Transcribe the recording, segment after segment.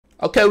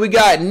Okay, we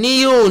got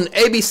NAYEON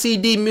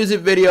ABCD music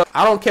video.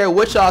 I don't care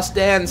what y'all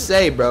stand and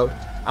say, bro.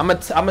 I'ma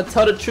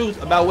tell the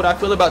truth about what I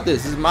feel about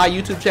this. This is my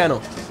YouTube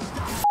channel.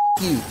 F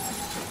you.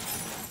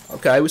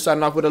 Okay, we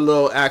starting off with a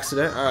little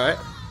accident. All right.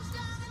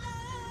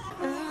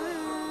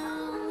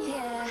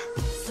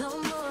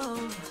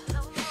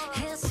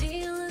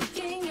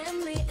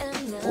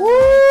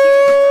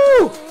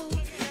 Woo!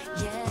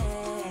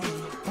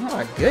 Oh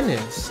my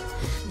goodness.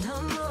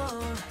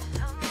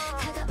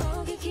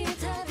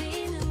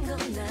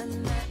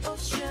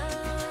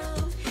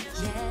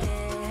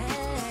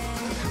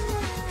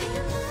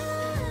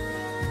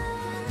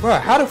 Bro,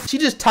 how did she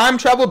just time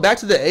travel back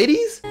to the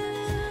 80s?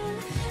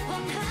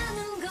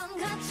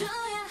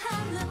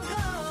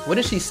 What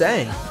is she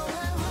saying?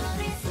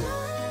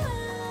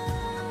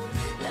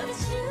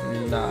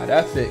 Nah,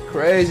 that fit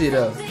crazy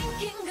though.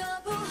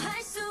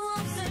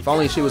 If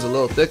only she was a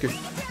little thicker. You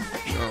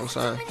know what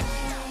I'm saying?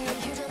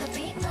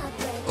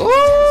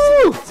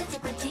 Ooh!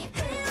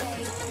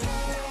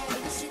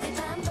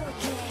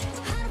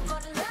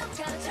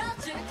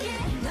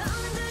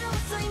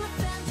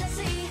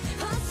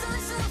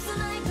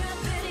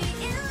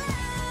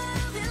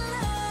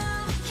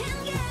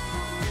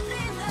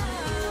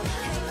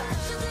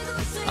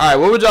 Alright,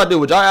 what would y'all do?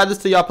 Would y'all add this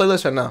to y'all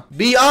playlist or no?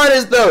 Be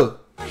honest though.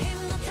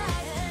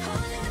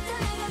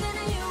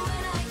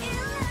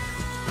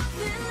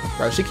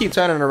 Bro, she keep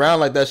turning around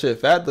like that shit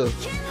fat though.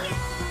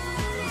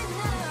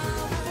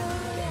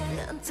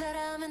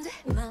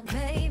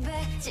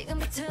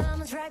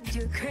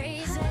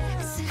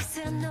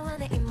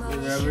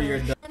 Whenever you're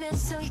done.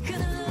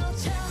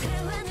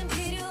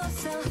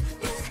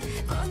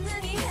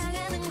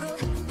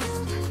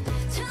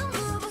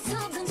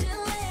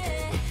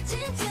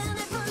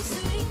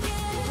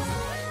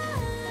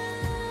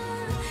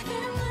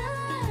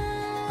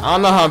 I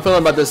don't know how I'm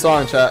feeling about this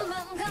song, chat.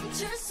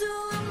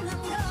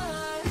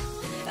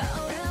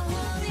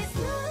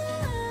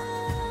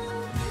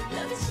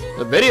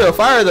 The video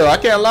fire though, I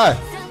can't lie.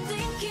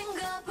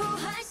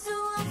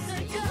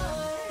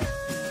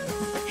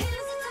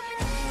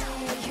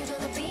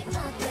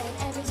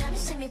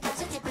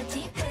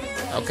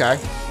 Okay.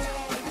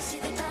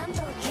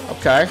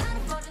 Okay.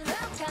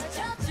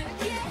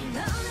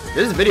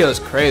 This video is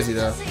crazy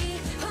though.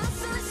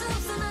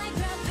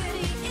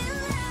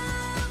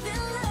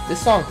 This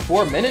song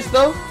 4 minutes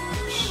though?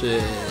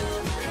 Shit.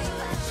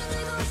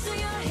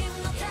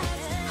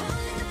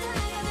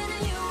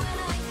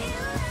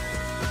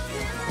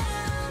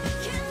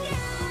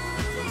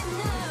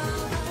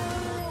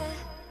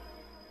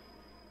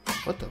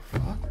 What the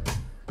fuck?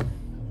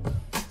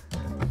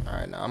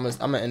 Alright, now I'm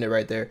gonna end it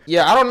right there.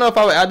 Yeah, I don't know if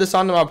I would add this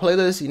song to my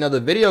playlist. You know, the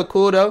video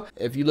cool though.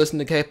 If you listen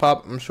to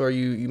K-pop, I'm sure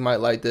you might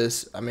like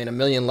this. I mean, 1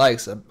 million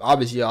likes.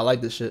 Obviously, y'all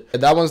like this shit.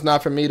 That one's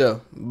not for me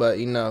though. But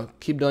you know,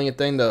 keep doing your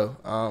thing though.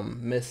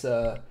 Miss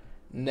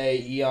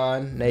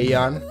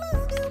NAYEON.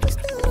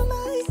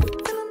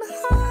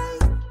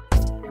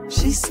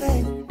 She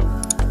said